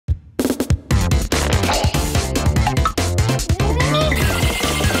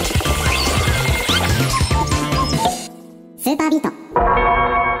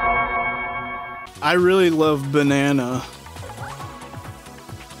I really love banana.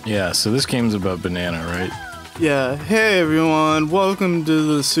 Yeah, so this game's about banana, right? Yeah. Hey everyone, welcome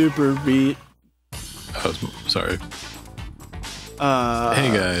to the Super Beet. Oh, sorry.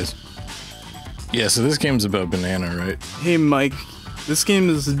 Hey guys. Yeah, so this game's about banana, right? Hey Mike, this game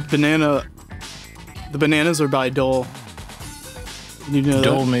is banana. The bananas are by Dole. You know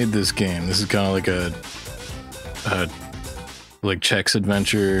Dole that? made this game. This is kind of like a like Chex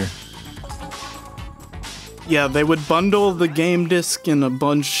Adventure. Yeah, they would bundle the game disc in a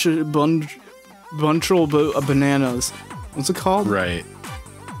bunchel of bananas. What's it called? Right.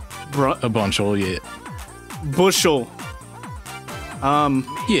 A bunchel, yeah. Bushel.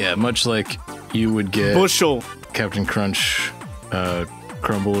 Yeah, much like you would get Bushel. Captain Crunch,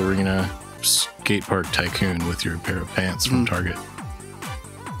 Crumble Arena, Skate Park Tycoon with your pair of pants from Target.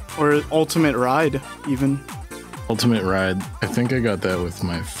 Or Ultimate Ride, even. Ultimate Ride. I think I got that with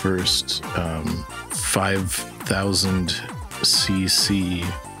my first 5,000cc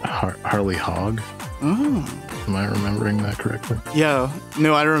Harley Hog. Oh. Am I remembering that correctly? Yeah.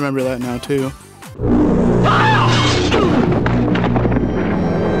 No, I remember that now, too.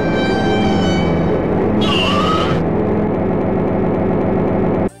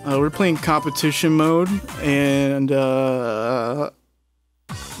 We're playing competition mode, and,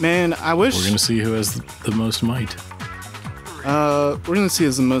 man, I wish... We're gonna see who has the most might. We're gonna see who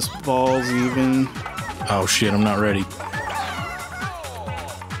has the most balls, even. Oh shit, I'm not ready.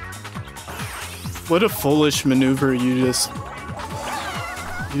 What a foolish maneuver you just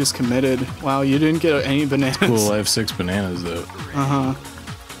committed. Wow, you didn't get any bananas. Cool, I have 6 bananas, though. Uh-huh.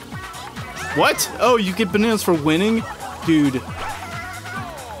 What? Oh, you get bananas for winning? Dude.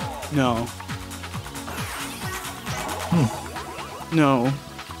 No. No.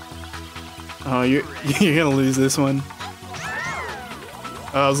 Oh, you're gonna lose this one.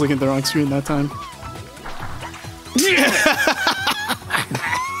 Oh, I was looking at the wrong screen that time. This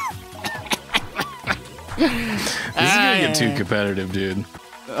is gonna get too competitive, dude.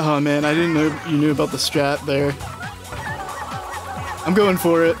 Oh man, I didn't know you knew about the strat there. I'm going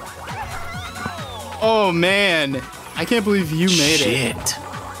for it. Oh man, I can't believe you made it. Shit.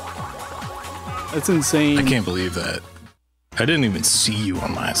 That's insane. I can't believe that. I didn't even see you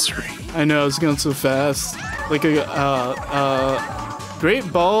on my screen. I know, it's going so fast. Like a,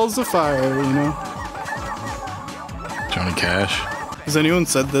 great balls of fire, you know? Johnny Cash. Has anyone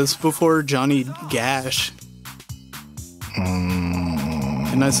said this before? Johnny Gash.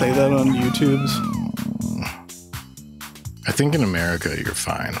 Can I say that on YouTube's? I think in America you're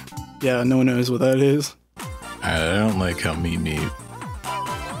fine. Yeah, no one knows what that is. I don't like how Mimi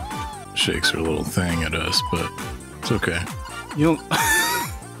shakes her little thing at us, but it's okay. You don't...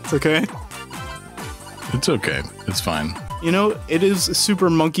 It's okay? It's okay. It's fine. You know, it is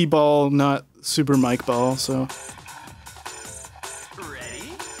Super Monkey Ball, not Super Mike Ball, so...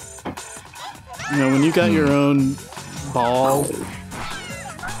 Ready? You know, when you got your own ball...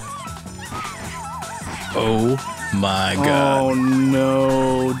 Oh my god. Oh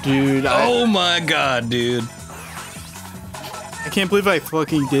no, dude. Oh my god, dude. I can't believe I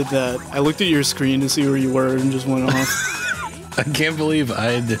fucking did that. I looked at your screen to see where you were and just went off. I can't believe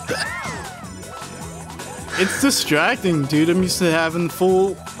I did that. It's distracting, dude. I'm used to having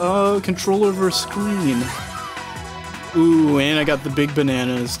full control over a screen. Ooh, and I got the big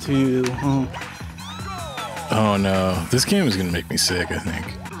bananas too. Oh no. This game is gonna make me sick, I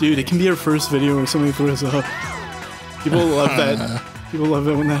think. Dude, it can be our first video where somebody throws up. People love that. People love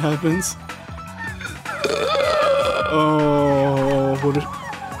it when that happens. Oh,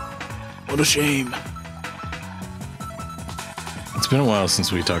 what a shame. It's been a while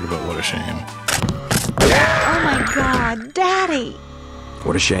since we talked about What a Shame. Oh my god, Daddy!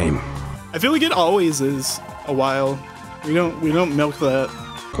 What a shame. I feel like it always is a while. We don't milk that.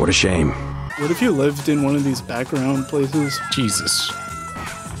 What a shame. What if you lived in one of these background places? Jesus.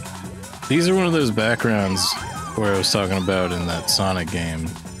 These are one of those backgrounds where I was talking about in that Sonic game,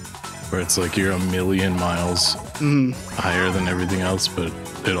 where it's like you're a million miles higher than everything else, but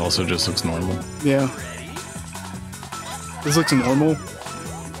it also just looks normal. Yeah. This looks normal.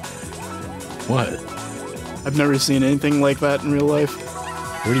 What? I've never seen anything like that in real life.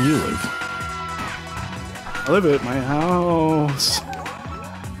 Where do you live? I live at my house.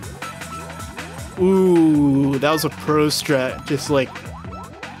 Ooh, that was a pro strat. Just like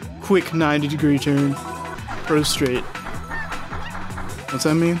quick 90-degree turn. Pro straight. What's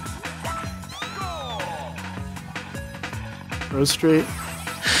that mean? Pro straight?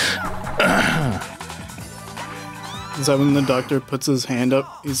 Is that when the doctor puts his hand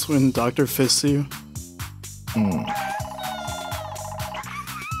up? Is when the doctor fists you?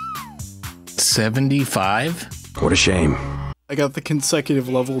 75? What a shame. I got the consecutive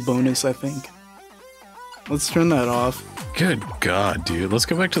level bonus, I think. Let's turn that off. Good God, dude. Let's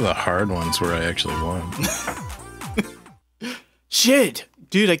go back to the hard ones where I actually won. Shit!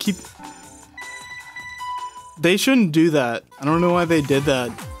 Dude, They shouldn't do that. I don't know why they did that.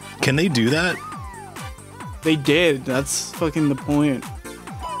 Can they do that? They did. That's fucking the point.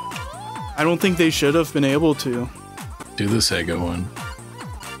 I don't think they should have been able to. Do the Sega one.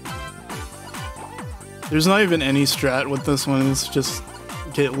 There's not even any strat with this one. It's just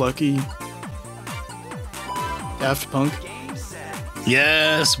get lucky. Daft Punk.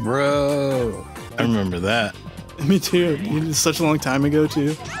 Yes, bro. I remember that. Me too. It's such a long time ago,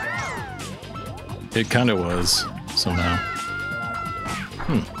 too. It kind of was, somehow.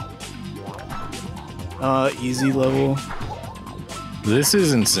 Easy level. This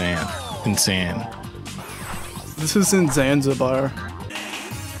is insane. Insane. This is in Zanzibar.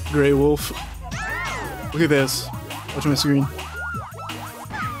 Grey Wolf. Look at this. Watch my screen.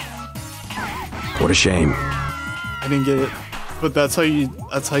 What a shame. I didn't get it. But that's how you,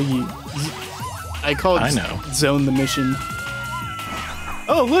 I call it I know. zone the mission.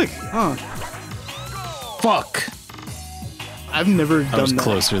 Oh, look. Huh. Fuck. I've never I was done that.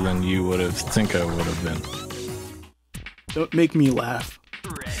 closer than you would have think I would have been. Don't make me laugh.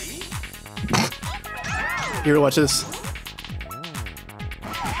 Here, watch this.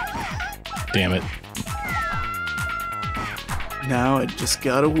 Damn it. Now I just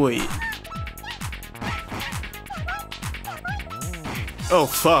gotta wait. Oh,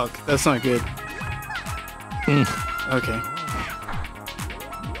 fuck. That's not good. Okay.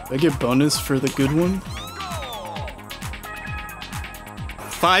 Do I get bonus for the good one?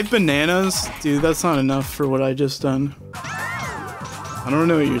 5 bananas? Dude, that's not enough for what I just done. I don't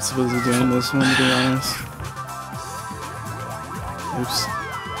know what you're supposed to do in this one, to be honest. Oops.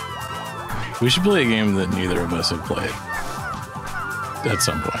 We should play a game that neither of us have played. At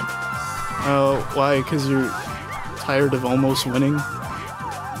some point. Oh, why? Because you're tired of almost winning?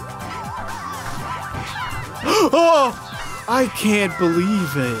 Oh! I can't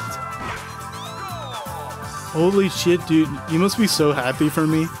believe it. Holy shit, dude. You must be so happy for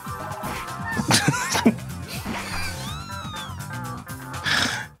me.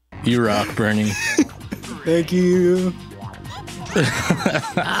 You rock, Bernie. Thank you.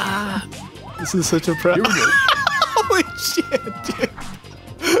 This is such a Here we go. Holy shit, dude.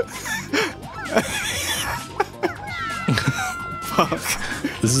 Fuck.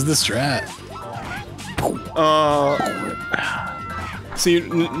 This is the strat. See,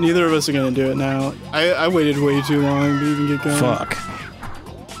 neither of us are gonna do it now. I waited way too long to even get going. Fuck.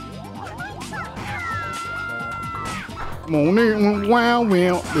 Wow,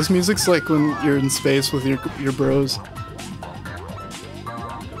 wow. This music's like when you're in space with your bros.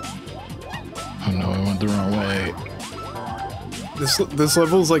 Oh no, I went the wrong way. This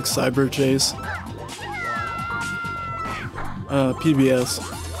level's like Cyber Chase. PBS.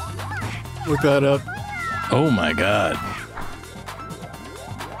 Look that up. Oh my god.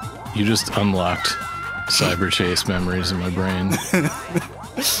 You just unlocked Cyber Chase memories in my brain.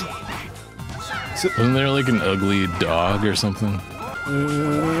 Wasn't there like an ugly dog or something?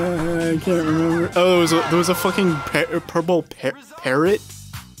 I can't remember. Oh, there was a fucking purple parrot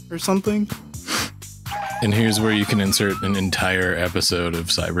or something. And here's where you can insert an entire episode of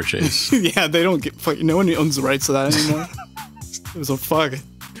Cyber Chase. Yeah, they don't get fucking. No one owns the rights to that anymore. It was a fuck.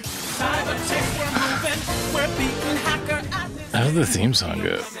 How did the theme song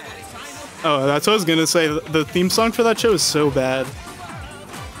go? Oh, that's what I was gonna say. The theme song for that show is so bad.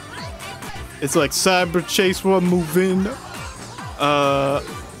 It's like Cyber Chase, we're moving.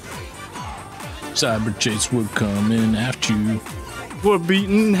 Cyber Chase, we're coming after you. We're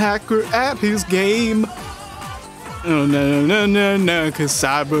beating Hacker at his game. Oh no, cause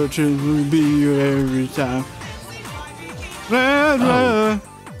Cyber Chase will be you every time. Oh,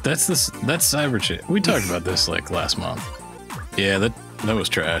 that's Cyber Chase. We talked about this like last month. Yeah, that was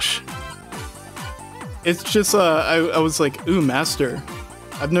trash. It's just I was like, ooh, Master.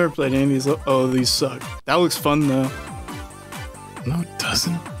 I've never played any of these. Oh, these suck. That looks fun though. No, it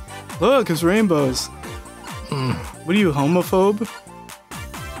doesn't. Look, it's rainbows. What are you, homophobe?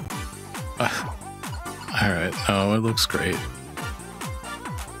 Alright, no, it looks great.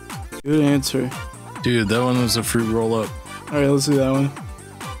 Good answer. Dude, that one was a fruit roll up. Alright, let's do that one.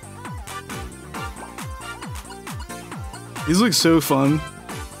 These look so fun.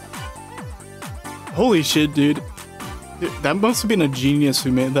 Holy shit, dude. That must have been a genius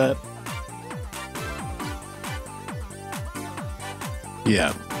who made that.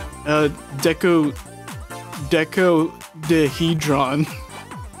 Yeah. Dodecahedron.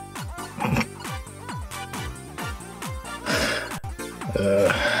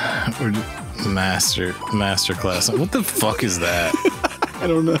 Master class. What the fuck is that? I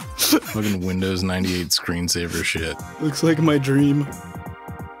don't know. Fucking Windows 98 screensaver shit. Looks like my dream.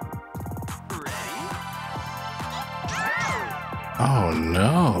 Oh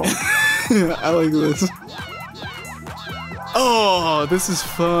no. I like this. Oh, this is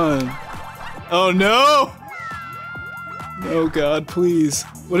fun. Oh no! Oh god, please.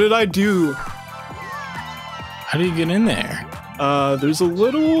 What did I do? How do you get in there? There's a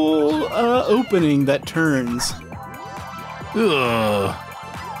little opening that turns. Ugh.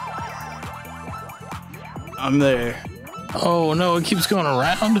 I'm there. Oh no, it keeps going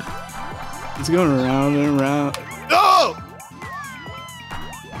around. It's going around and around. Oh!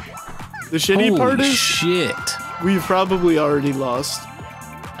 The shitty part is shit. We've probably already lost.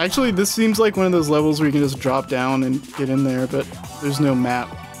 Actually, this seems like one of those levels where you can just drop down and get in there, but there's no map.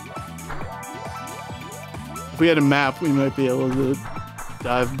 If we had a map, we might be able to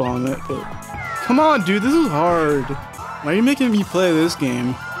dive bomb it, but... Come on, dude, this is hard. Why are you making me play this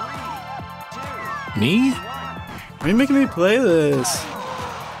game? Me? Why are you making me play this?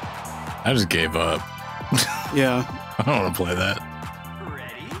 I just gave up. Yeah. I don't want to play that.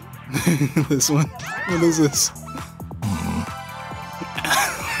 This one? What is this?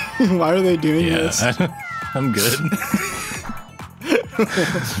 Why are they doing this? I'm good.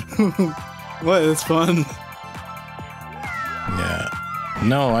 What? It's fun. Yeah.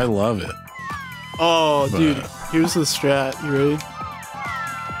 No, I love it. Oh, dude. Here's the strat. You ready?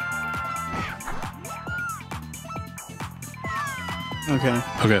 Okay.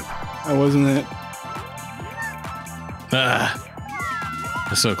 Okay. That wasn't it. Ah.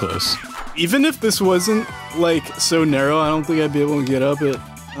 So close. Even if this wasn't, like, so narrow, I don't think I'd be able to get up it.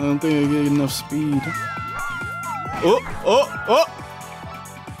 I don't think I'd get enough speed. Oh! Oh! Oh!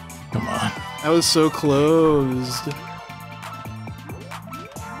 Come on. That was so closed.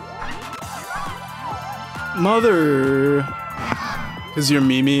 Mother! Because you're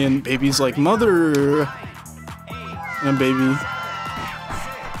Mimi and baby's like, Mother! And I'm baby.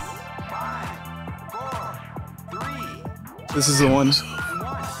 This is the one.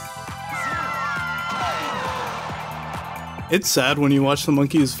 It's sad when you watch the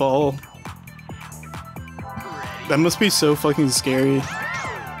monkeys fall. That must be so fucking scary.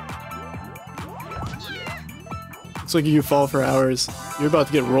 It's like you fall for hours. You're about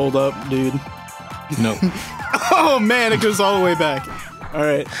to get rolled up, dude. Nope. Oh man, it goes all the way back.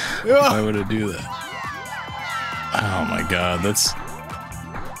 Alright. Why would it do that? Oh my god, that's...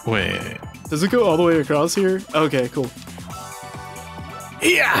 Wait. Does it go all the way across here? Okay, cool.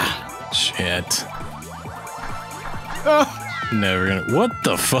 Yeah! Shit. Oh, Never gonna... What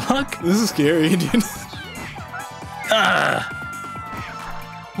the fuck? this is scary, dude. Ah!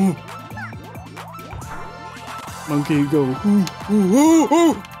 Ooh. Monkey go. Ooh, ooh, ooh,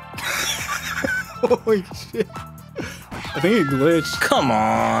 ooh. Holy shit. I think it glitched. Come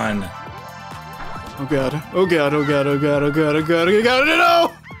on! Oh god. Oh god, oh god, oh god, oh god, oh god, oh god,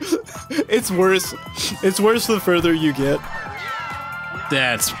 no! It's worse. It's worse the further you get.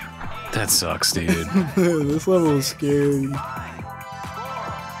 That sucks, dude. This level is scary.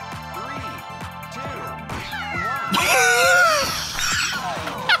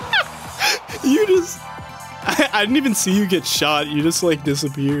 You just... I didn't even see you get shot. You just, like,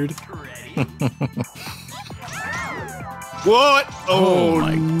 disappeared. What? Oh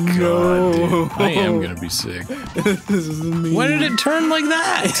my no. god, dude. I am gonna be sick. This is amazing. Why did it turn like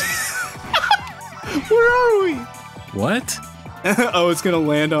that? Where are we? What? Oh, it's gonna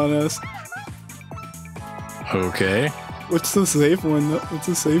land on us. Okay. What's the safe one? What's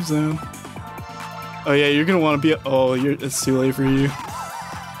the safe zone? Oh yeah, you're gonna want to be. Oh, it's too late for you.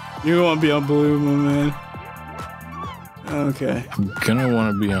 You're gonna want to be on blue, my man. Okay. I'm gonna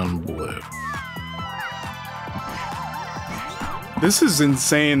want to be on blue. This is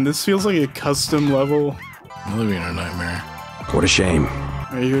insane. This feels like a custom level. I'm living in a nightmare. What a shame.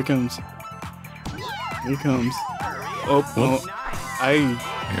 Alright, here it comes. Here it comes. Oh, oh.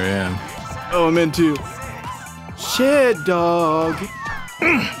 Here I am. Oh, I'm in too. Shit, dog.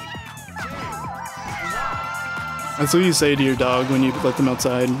 That's what you say to your dog when you let them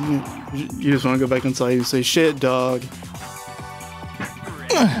outside. You just want to go back inside. You say, shit, dog.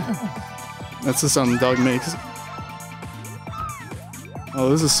 That's the sound the dog makes. Oh,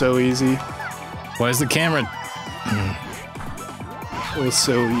 this is so easy. Why is the camera... It was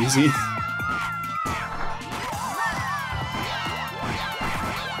so easy.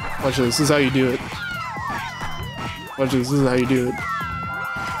 Watch this. This is how you do it. Watch this. This is how you do it.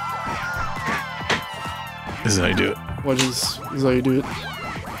 This is how you do it. Watch this. This is how you do it.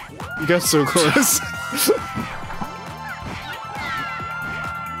 You got so close.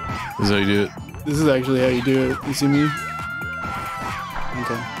 Is that how you do it? This is actually how you do it. You see me?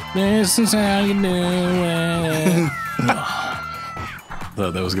 Okay. This is how you do it.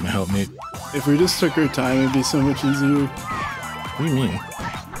 Thought that was gonna help me. If we just took our time, it'd be so much easier. What do you mean?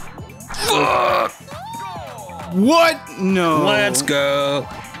 What? No. Let's go.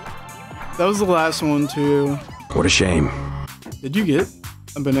 That was the last one too. What a shame. Did you get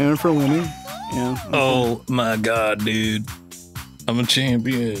a banana for winning? Yeah. Oh my god, dude. I'm a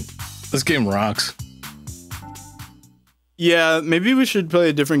champion. This game rocks. Yeah, maybe we should play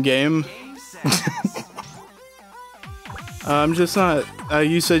a different game. I'm just not.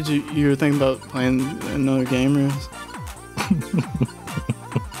 You said you were thinking about playing another game, or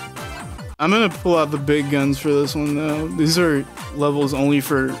I'm gonna pull out the big guns for this one though. These are levels only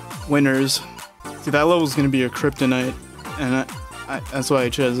for winners. See, that level's gonna be a kryptonite, and that's why I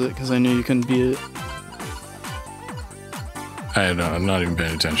chose it, because I knew you couldn't beat it. I'm not even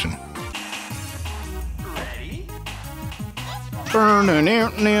paying attention.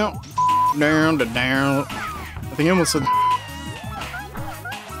 Down. I think I almost said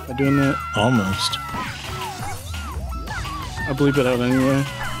by doing that. Almost. I'll bleep it out anyway,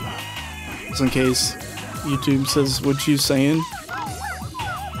 just in case YouTube says, "What you saying?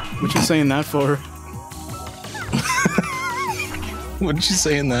 What you saying that for?" What you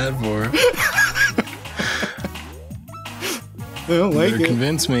saying that for? They don't like it.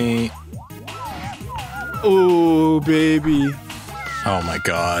 Convince me. Oh, baby. Oh my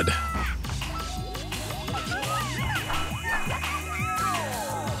god.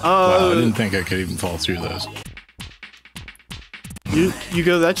 Wow, I didn't think I could even fall through those. You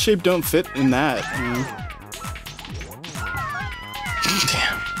go, that shape don't fit in that. You know?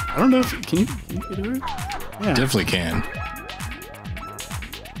 Damn. I don't know if can you get over it? Yeah. Definitely can.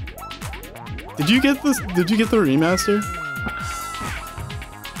 Did you get this? Did you get the remaster?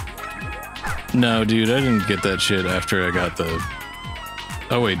 No, dude, I didn't get that shit after I got the...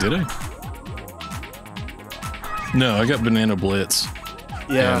 Oh, wait, did I? No, I got Banana Blitz.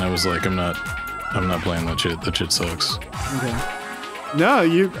 Yeah. And I was like, I'm not playing that shit. That shit sucks. Okay. No,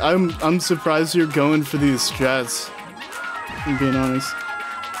 I'm surprised you're going for these strats. I'm being honest.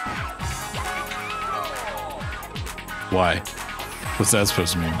 Why? What's that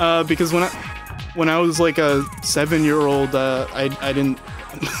supposed to mean? Because when I was like a 7-year-old, I didn't.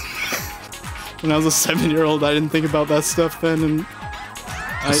 When I was a 7-year-old, I didn't think about that stuff then, and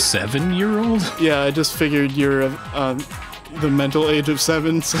A 7-year-old? Yeah, I just figured you're the mental age of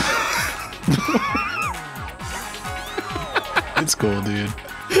 7. So. It's cool, dude.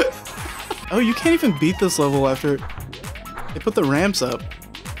 Oh, you can't even beat this level after they put the ramps up.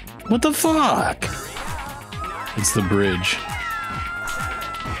 What the fuck? It's the bridge.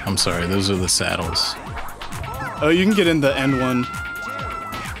 I'm sorry, those are the saddles. Oh, you can get in the end one.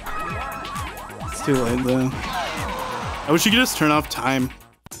 It's too late though. I wish you could just turn off time.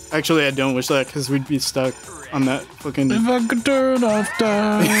 Actually, I don't wish that, because we'd be stuck on that fucking... If I could turn off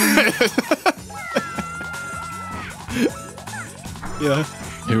time. Yeah.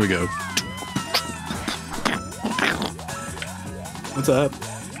 Here we go. What's up?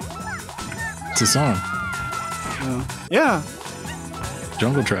 It's a song. Oh. Yeah,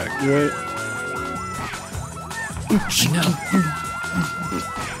 Jungle track. you're right.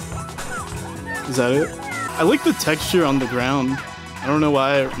 Is that it? I like the texture on the ground. I don't know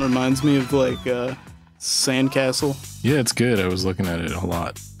why it reminds me of like Sandcastle. Yeah, it's good. I was looking at it a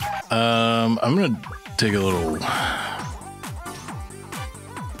lot. I'm gonna take a little...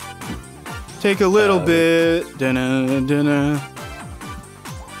 Take a little bit. Dinner.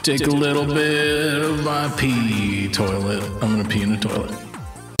 Take a little bit of my pee toilet. I'm gonna pee in a toilet.